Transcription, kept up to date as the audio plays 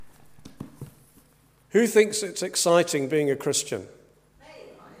Who thinks it's exciting being a Christian?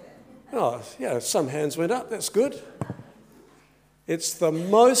 Oh, yeah, some hands went up. That's good. It's the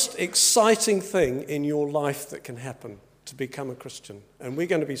most exciting thing in your life that can happen, to become a Christian. And we're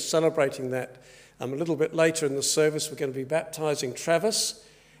going to be celebrating that a little bit later in the service. We're going to be baptizing Travis,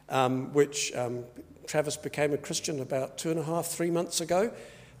 Travis became a Christian about 2.5, 3 months ago.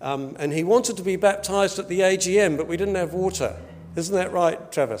 And he wanted to be baptized at the AGM, but we didn't have water. Isn't that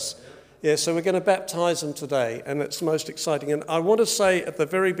right, Travis? Yeah, so we're going to baptize him today, and it's most exciting. And I want to say at the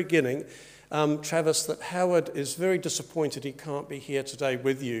very beginning, Travis, that Howard is very disappointed he can't be here today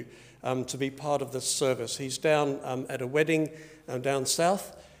with you to be part of this service. He's down at a wedding down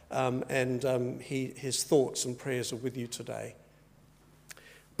south, and his thoughts and prayers are with you today.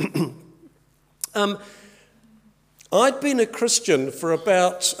 I'd been a Christian for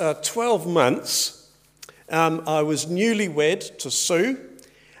about 12 months. I was newlywed to Sue.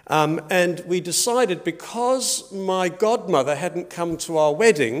 And we decided, because my godmother hadn't come to our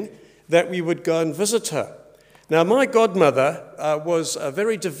wedding, that we would go and visit her. Now, my godmother was a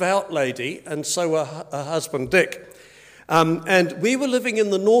very devout lady, and so were her husband, Dick. And we were living in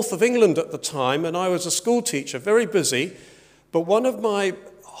the north of England at the time, and I was a school teacher, very busy. But one of my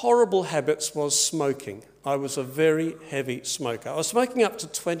horrible habits was smoking. I was a very heavy smoker. I was smoking up to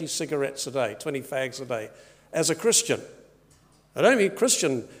 20 cigarettes a day, 20 fags a day, as a Christian. I'd only been a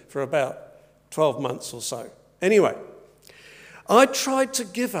Christian for about 12 months or so. Anyway, I tried to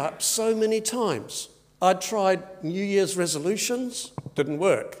give up so many times. I'd tried New Year's resolutions, didn't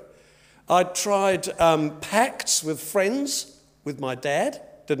work. I'd tried pacts with friends, with my dad,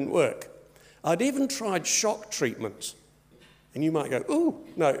 didn't work. I'd even tried shock treatment. And you might go, ooh,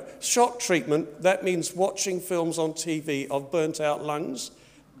 no, shock treatment, that means watching films on TV of burnt out lungs.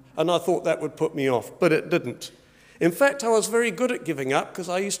 And I thought that would put me off, but it didn't. In fact, I was very good at giving up because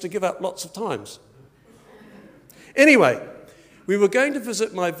I used to give up lots of times. Anyway, we were going to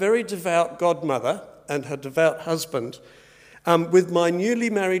visit my very devout godmother and her devout husband with my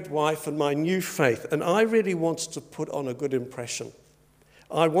newly married wife and my new faith, and I really wanted to put on a good impression.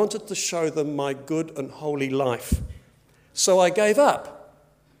 I wanted to show them my good and holy life. So I gave up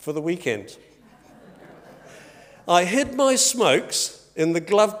for the weekend. I hid my smokes in the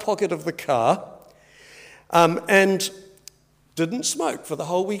glove pocket of the car and didn't smoke for the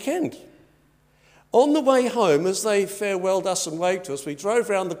whole weekend. On the way home, as they farewelled us and waved to us, we drove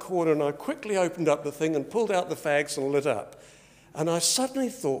round the corner and I quickly opened up the thing and pulled out the fags and lit up. And I suddenly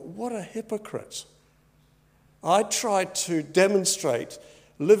thought, what a hypocrite. I tried to demonstrate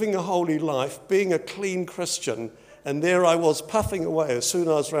living a holy life, being a clean Christian, and there I was puffing away as soon as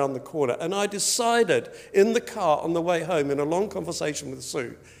I was round the corner. And I decided in the car on the way home, in a long conversation with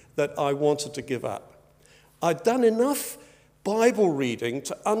Sue, that I wanted to give up. I'd done enough Bible reading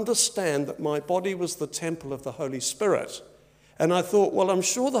to understand that my body was the temple of the Holy Spirit. And I thought, well, I'm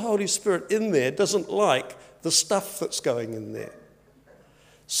sure the Holy Spirit in there doesn't like the stuff that's going in there.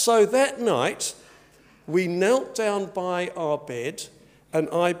 So that night, we knelt down by our bed and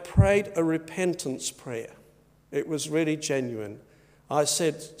I prayed a repentance prayer. It was really genuine. I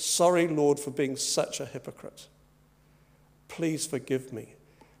said, sorry, Lord, for being such a hypocrite. Please forgive me.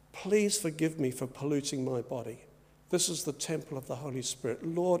 Please forgive me for polluting my body. This is the temple of the Holy Spirit.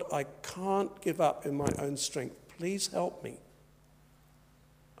 Lord, I can't give up in my own strength. Please help me.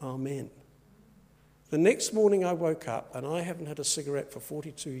 Amen. The next morning I woke up, and I haven't had a cigarette for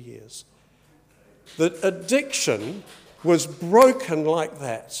 42 years. The addiction was broken like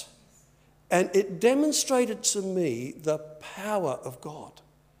that. And it demonstrated to me the power of God.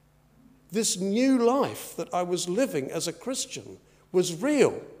 This new life that I was living as a Christian was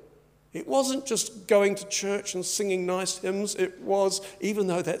real. It wasn't just going to church and singing nice hymns. It was, even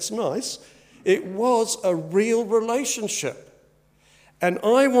though that's nice, it was a real relationship. And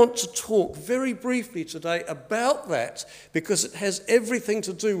I want to talk very briefly today about that because it has everything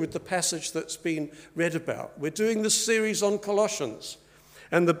to do with the passage that's been read about. We're doing this series on Colossians.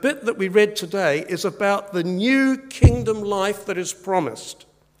 And the bit that we read today is about the new kingdom life that is promised.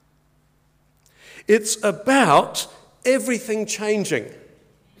 It's about everything changing.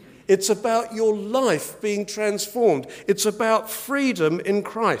 It's about your life being transformed. It's about freedom in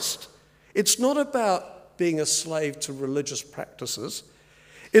Christ. It's not about being a slave to religious practices.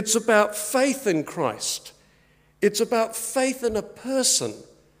 It's about faith in Christ. It's about faith in a person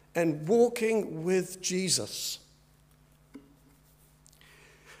and walking with Jesus.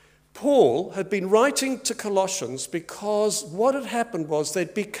 Paul had been writing to Colossians because what had happened was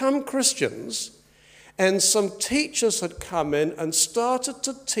they'd become Christians and some teachers had come in and started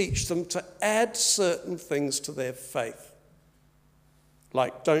to teach them to add certain things to their faith.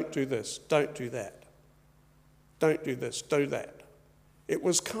 Like, don't do this, don't do that. don't do this, do that. It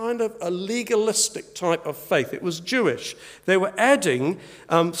was kind of a legalistic type of faith. It was Jewish. They were adding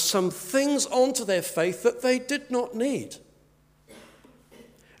some things onto their faith that they did not need.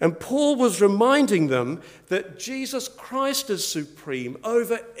 And Paul was reminding them that Jesus Christ is supreme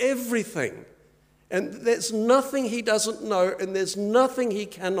over everything. And there's nothing he doesn't know, and there's nothing he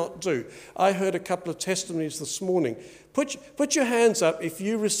cannot do. I heard a couple of testimonies this morning. Put your hands up if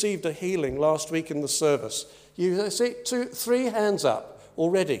you received a healing last week in the service. You see 3 hands up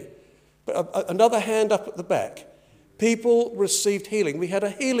already. Another hand up at the back. People received healing. We had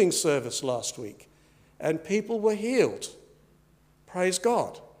a healing service last week, and people were healed. Praise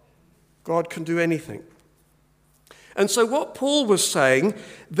God. God can do anything. And so what Paul was saying,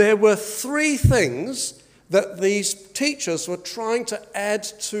 there were 3 things that these teachers were trying to add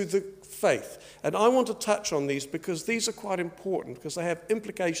to the faith. And I want to touch on these because these are quite important because they have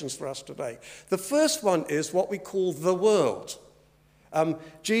implications for us today. The first one is what we call the world.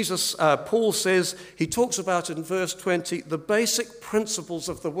 Paul says, he talks about in verse 20, the basic principles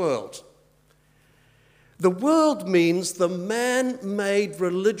of the world. The world means the man-made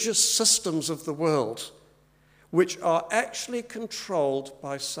religious systems of the world, which are actually controlled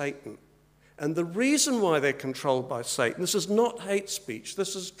by Satan. And the reason why they're controlled by Satan, this is not hate speech,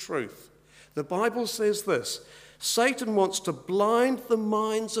 this is truth. The Bible says this: Satan wants to blind the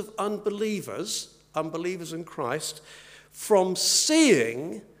minds of unbelievers in Christ, from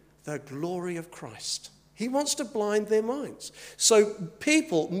seeing the glory of Christ. He wants to blind their minds. So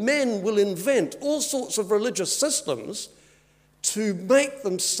men will invent all sorts of religious systems to make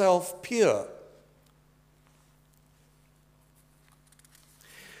themselves pure.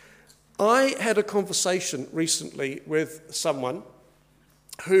 I had a conversation recently with someone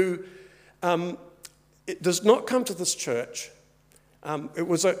who it does not come to this church. It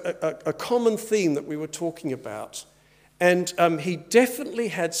was a common theme that we were talking about. And he definitely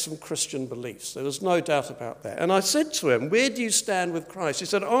had some Christian beliefs. There was no doubt about that. And I said to him, where do you stand with Christ? He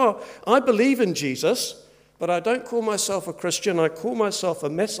said, I believe in Jesus, but I don't call myself a Christian. I call myself a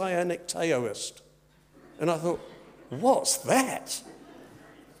messianic theoist. And I thought, what's that?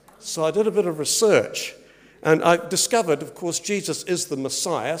 So I did a bit of research. And I discovered, of course, Jesus is the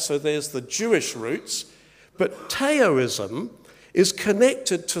Messiah, so there's the Jewish roots. But theoism is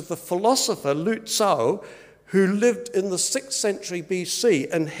connected to the philosopher Lu Tzu, who lived in the 6th century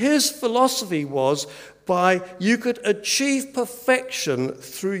BC. And his philosophy was you could achieve perfection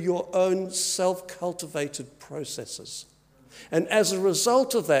through your own self-cultivated processes. And as a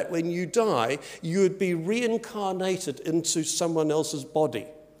result of that, when you die, you would be reincarnated into someone else's body.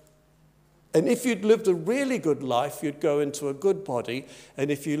 And if you'd lived a really good life, you'd go into a good body. And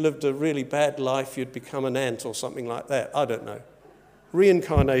if you lived a really bad life, you'd become an ant or something like that. I don't know.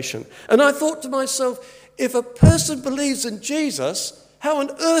 Reincarnation. And I thought to myself, if a person believes in Jesus, how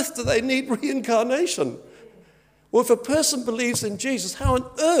on earth do they need reincarnation? Well, if a person believes in Jesus, how on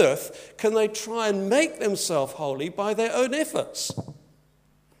earth can they try and make themselves holy by their own efforts?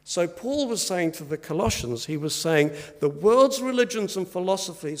 So Paul was saying to the Colossians, he was saying the world's religions and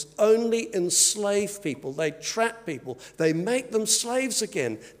philosophies only enslave people. They trap people. They make them slaves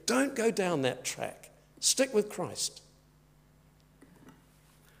again. Don't go down that track. Stick with Christ.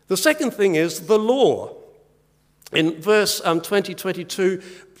 The second thing is the law. In verse 22,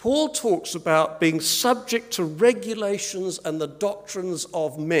 Paul talks about being subject to regulations and the doctrines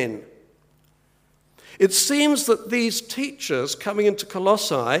of men. It seems that these teachers coming into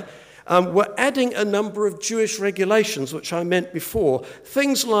Colossae were adding a number of Jewish regulations, which I meant before.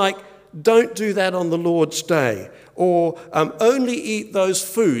 Things like, don't do that on the Lord's day, or only eat those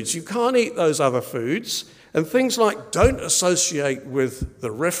foods. You can't eat those other foods. And things like, don't associate with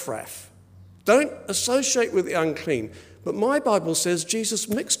the riffraff. Don't associate with the unclean. But my Bible says Jesus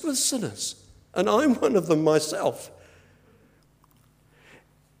mixed with sinners, and I'm one of them myself.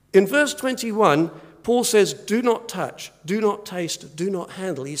 In verse 21, Paul says, do not touch, do not taste, do not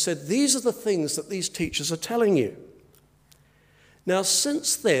handle. He said, these are the things that these teachers are telling you. Now,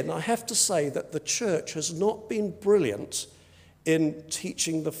 since then, I have to say that the church has not been brilliant in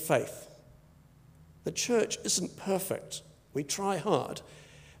teaching the faith. The church isn't perfect. We try hard.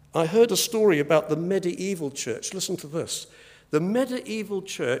 I heard a story about the medieval church. Listen to this. The medieval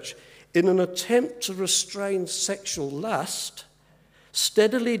church, in an attempt to restrain sexual lust,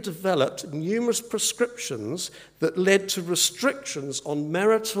 steadily developed numerous prescriptions that led to restrictions on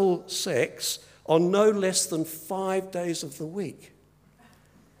marital sex on no less than 5 days of the week.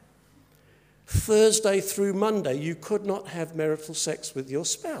 Thursday through Monday, you could not have marital sex with your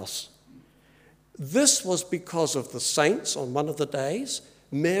spouse. This was because of the saints on one of the days,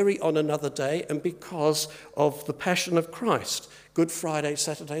 Mary on another day, and because of the Passion of Christ, Good Friday,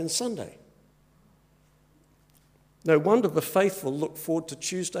 Saturday and Sunday. No wonder the faithful look forward to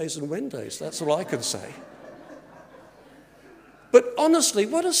Tuesdays and Wednesdays. That's all I can say. But honestly,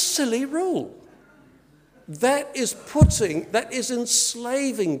 what a silly rule. That is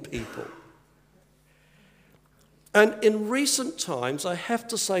enslaving people. And in recent times, I have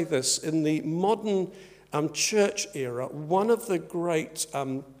to say this, in the modern church era, one of the great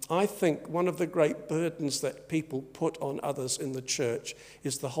burdens that people put on others in the church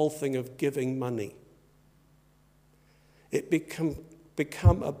is the whole thing of giving money. It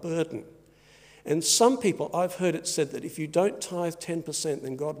become a burden. And some people, I've heard it said that if you don't tithe 10%,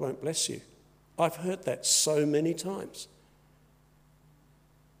 then God won't bless you. I've heard that so many times.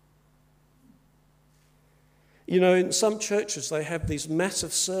 You know, in some churches, they have these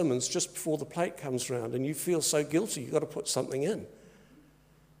massive sermons just before the plate comes round, and you feel so guilty, you've got to put something in.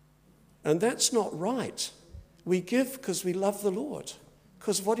 And that's not right. We give because we love the Lord,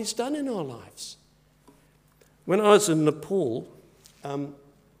 because of what he's done in our lives. When I was in Nepal,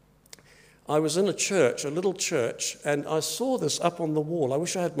 I was in a little church, and I saw this up on the wall. I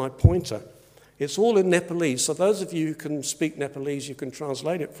wish I had my pointer. It's all in Nepalese, so those of you who can speak Nepalese, you can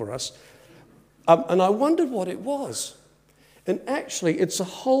translate it for us. And I wondered what it was. And actually, it's a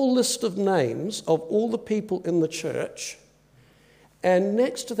whole list of names of all the people in the church, and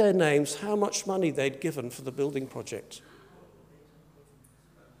next to their names, how much money they'd given for the building project.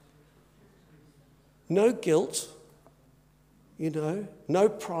 No guilt, no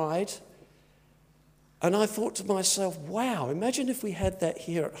pride. And I thought to myself, wow, imagine if we had that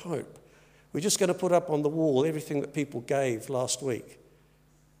here at Hope. We're just going to put up on the wall everything that people gave last week.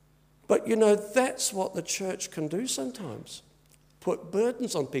 But that's what the church can do sometimes. Put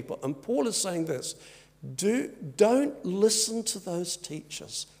burdens on people. And Paul is saying this, don't listen to those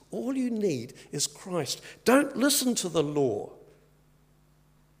teachers. All you need is Christ. Don't listen to the law.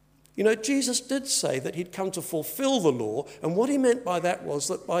 Jesus did say that he'd come to fulfill the law, and what he meant by that was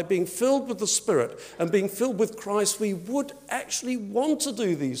that by being filled with the Spirit and being filled with Christ, we would actually want to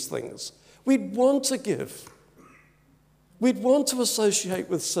do these things. We'd want to give. We'd want to associate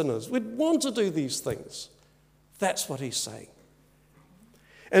with sinners. We'd want to do these things. That's what he's saying.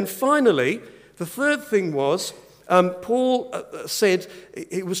 And finally, the third thing was, Paul said,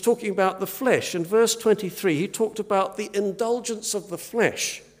 he was talking about the flesh. In verse 23, he talked about the indulgence of the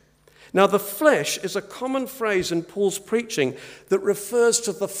flesh. Now, the flesh is a common phrase in Paul's preaching that refers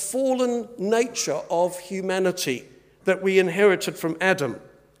to the fallen nature of humanity that we inherited from Adam.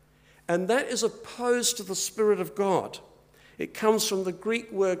 And that is opposed to the Spirit of God. It comes from the Greek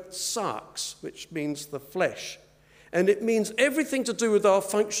word sarx, which means the flesh. And it means everything to do with our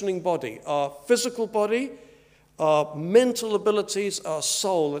functioning body, our physical body, our mental abilities, our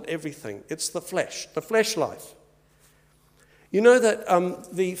soul, and everything. It's the flesh life. You know that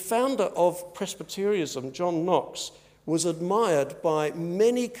the founder of Presbyterianism, John Knox, was admired by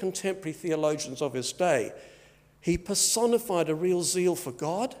many contemporary theologians of his day. He personified a real zeal for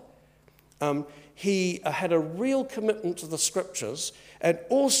God. He had a real commitment to the scriptures, and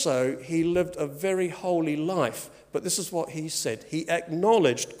also he lived a very holy life. But this is what he said. He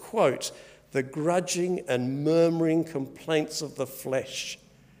acknowledged, quote, the grudging and murmuring complaints of the flesh,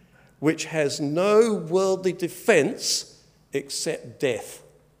 which has no worldly defense except death.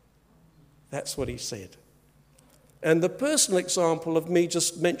 That's what he said. And the personal example of me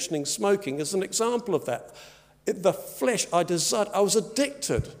just mentioning smoking is an example of that. The flesh, I was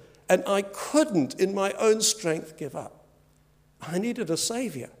addicted, and I couldn't in my own strength give up. I needed a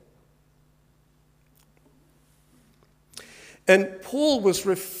savior. And Paul was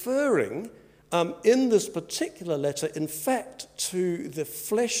referring in this particular letter, in fact, to the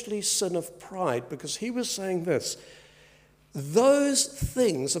fleshly sin of pride, because he was saying this: those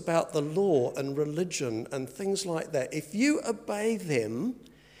things about the law and religion and things like that, if you obey them,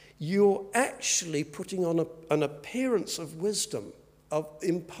 you're actually putting on an appearance of wisdom, of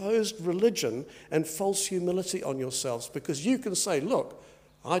imposed religion and false humility on yourselves, because you can say, look,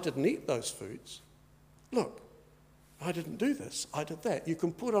 I didn't eat those foods. Look, I didn't do this, I did that. You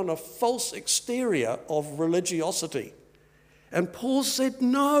can put on a false exterior of religiosity. And Paul said,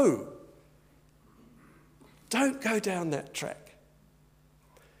 no. Don't go down that track.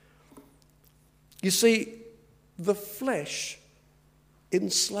 You see, the flesh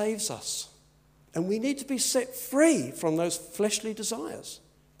enslaves us, and we need to be set free from those fleshly desires.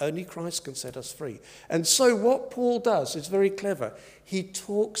 Only Christ can set us free. And so what Paul does is very clever. He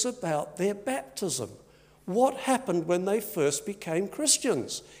talks about their baptism. What happened when they first became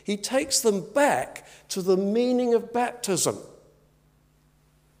Christians? He takes them back to the meaning of baptism.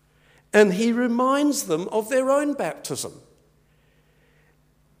 And he reminds them of their own baptism.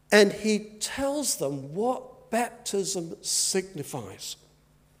 And he tells them what baptism signifies.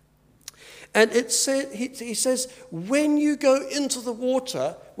 And he says, when you go into the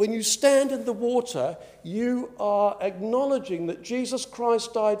water, when you stand in the water, you are acknowledging that Jesus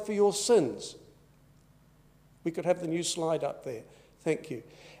Christ died for your sins. We could have the new slide up there. Thank you.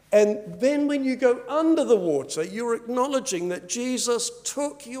 And then when you go under the water, you're acknowledging that Jesus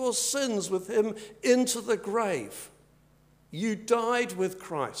took your sins with him into the grave. You died with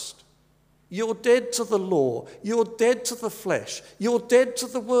Christ. You're dead to the law. You're dead to the flesh. You're dead to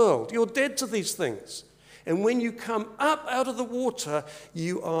the world. You're dead to these things. And when you come up out of the water,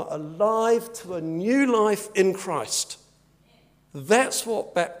 you are alive to a new life in Christ. That's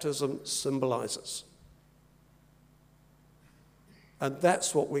what baptism symbolizes. And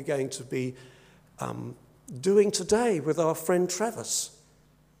that's what we're going to be doing today with our friend Travis.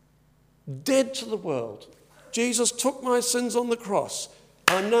 Dead to the world. Jesus took my sins on the cross.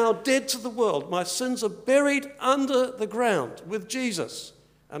 I'm now dead to the world. My sins are buried under the ground with Jesus.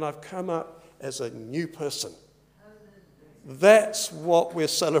 And I've come up as a new person. That's what we're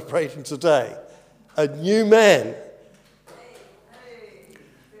celebrating today. A new man.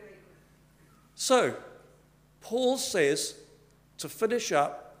 So, Paul says, to finish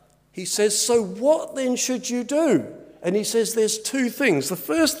up, he says, so what then should you do? And he says there's two things. The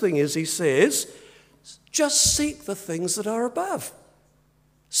first thing is, he says, just seek the things that are above.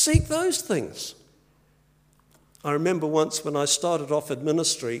 Seek those things. I remember once when I started off in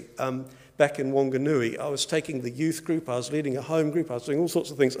ministry back in Wanganui, I was taking the youth group, I was leading a home group, I was doing all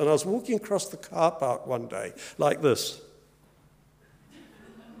sorts of things, and I was walking across the car park one day like this.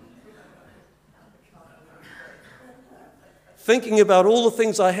 Thinking about all the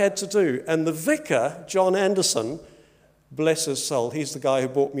things I had to do. And the vicar, John Anderson, bless his soul, he's the guy who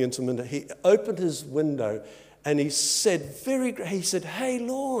brought me into ministry, he opened his window and he said, hey,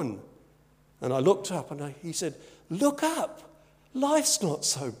 Lorne. And I looked up and he said, look up. Life's not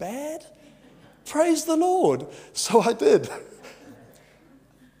so bad. Praise the Lord. So I did.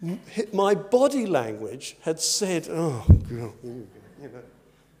 My body language had said, oh, you know.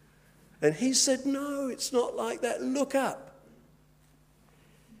 And he said, no, it's not like that. Look up.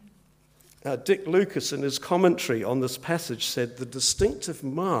 Dick Lucas, in his commentary on this passage, said the distinctive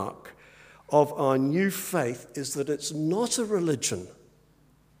mark of our new faith is that it's not a religion.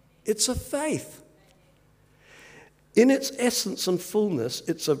 It's a faith. In its essence and fullness,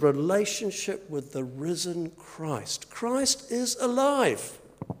 it's a relationship with the risen Christ. Christ is alive.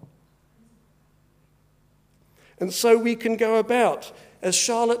 And so we can go about, as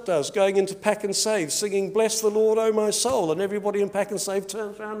Charlotte does, going into Pack and Save, singing, bless the Lord, O my soul. And everybody in Pack and Save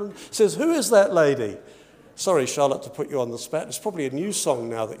turns around and says, who is that lady? Sorry, Charlotte, to put you on the spot. It's probably a new song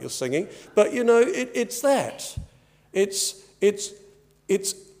now that you're singing. But, you know, it's that. It's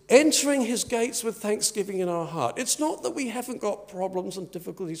entering his gates with thanksgiving in our heart. It's not that we haven't got problems and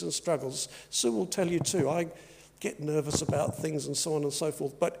difficulties and struggles. Sue will tell you too. I get nervous about things and so on and so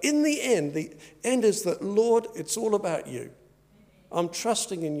forth. But in the end is that, Lord, it's all about you. I'm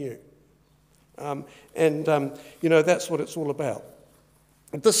trusting in you. You know, that's what it's all about.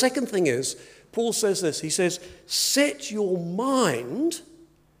 The second thing is, Paul says this, he says, set your mind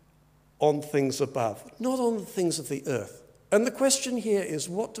on things above, not on the things of the earth. And the question here is,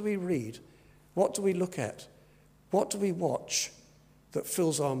 what do we read? What do we look at? What do we watch that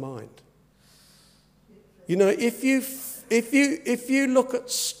fills our mind? You know, if you look at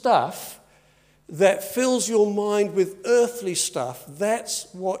stuff that fills your mind with earthly stuff, that's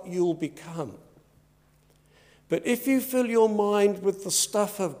what you'll become. But if you fill your mind with the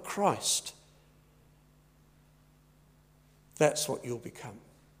stuff of Christ, that's what you'll become.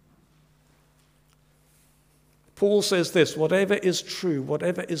 Paul says this, whatever is true,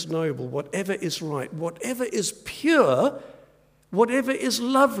 whatever is noble, whatever is right, whatever is pure, whatever is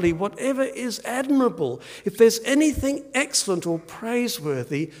lovely, whatever is admirable, if there's anything excellent or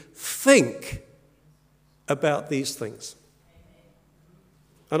praiseworthy, think about these things.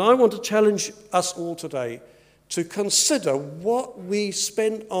 And I want to challenge us all today to consider what we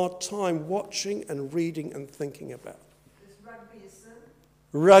spend our time watching and reading and thinking about.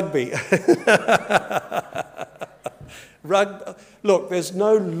 Rugby. Look, there's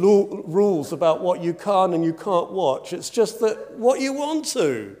no rules about what you can and you can't watch. It's just that what you want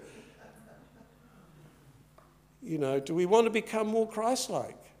to. You know, do we want to become more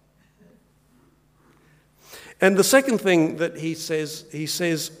Christ-like? And the second thing that he says,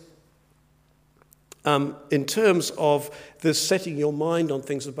 in terms of this setting your mind on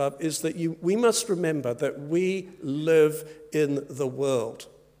things above, is that we must remember that we live in the world.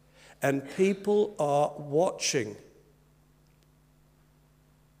 And people are watching.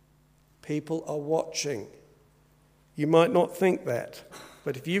 People are watching. You might not think that,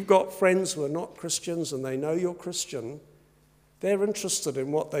 but if you've got friends who are not Christians and they know you're Christian, they're interested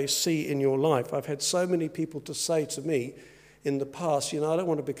in what they see in your life. I've had so many people to say to me in the past, I don't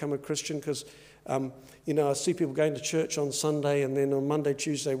want to become a Christian because, I see people going to church on Sunday and then on Monday,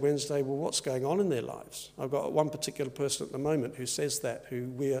 Tuesday, Wednesday, well, what's going on in their lives? I've got one particular person at the moment who says that, who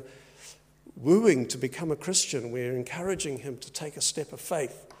we're wooing to become a Christian. We're encouraging him to take a step of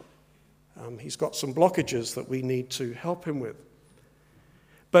faith. He's got some blockages that we need to help him with.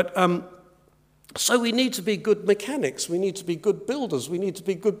 But so we need to be good mechanics. We need to be good builders. We need to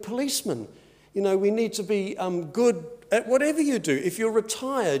be good policemen. We need to be good at whatever you do. If you're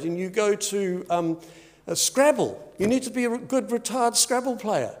retired and you go to a Scrabble, you need to be a good retired Scrabble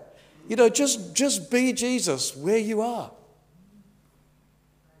player. Just be Jesus where you are.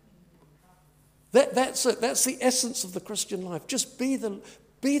 That's it. That's the essence of the Christian life. Just be the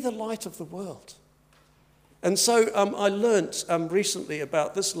light of the world. And so I learnt recently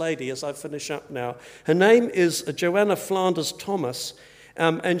about this lady as I finish up now. Her name is Joanna Flanders Thomas.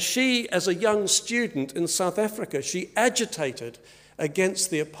 And she, as a young student in South Africa, she agitated against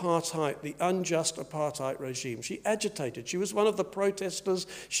the apartheid, the unjust apartheid regime. She agitated. She was one of the protesters.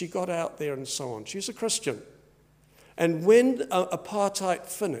 She got out there and so on. She's a Christian. And when apartheid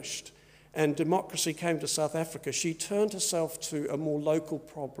finished and democracy came to South Africa, she turned herself to a more local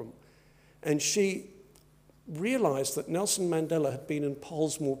problem. And she realized that Nelson Mandela had been in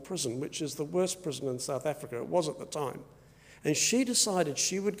Pollsmoor prison, which is the worst prison in South Africa. It was at the time. And she decided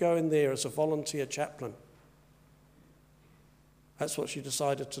she would go in there as a volunteer chaplain. That's what she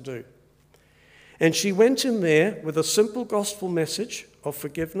decided to do. And she went in there with a simple gospel message of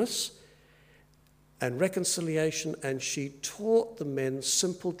forgiveness and reconciliation, and she taught the men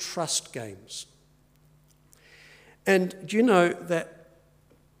simple trust games. And do you know that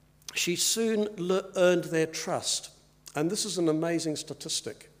she soon earned their trust? And this is an amazing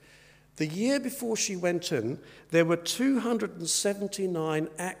statistic. The year before she went in, there were 279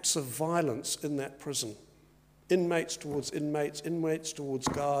 acts of violence in that prison. Inmates towards inmates, inmates towards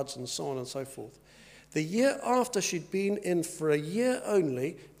guards, and so on and so forth. The year after she'd been in for a year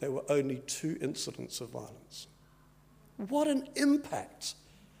only, there were only 2 incidents of violence. What an impact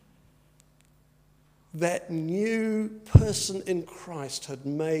that new person in Christ had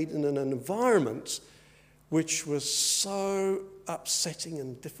made in an environment which was so upsetting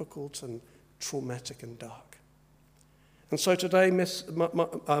and difficult and traumatic and dark. And so today,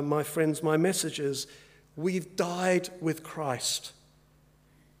 my friends, my message is, we've died with Christ.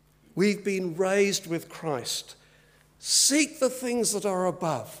 We've been raised with Christ. Seek the things that are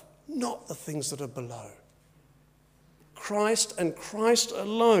above, not the things that are below. Christ and Christ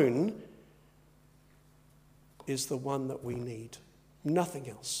alone is the one that we need. Nothing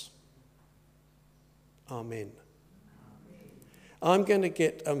else. Amen. I'm going to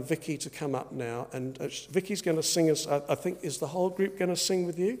get Vicky to come up now, and Vicky's going to sing us, I think, is the whole group going to sing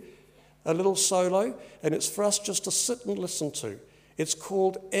with you? A little solo, and it's for us just to sit and listen to. It's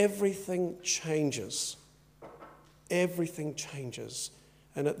called Everything Changes. Everything Changes.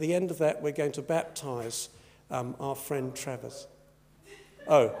 And at the end of that, we're going to baptize our friend Travis.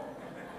 Oh.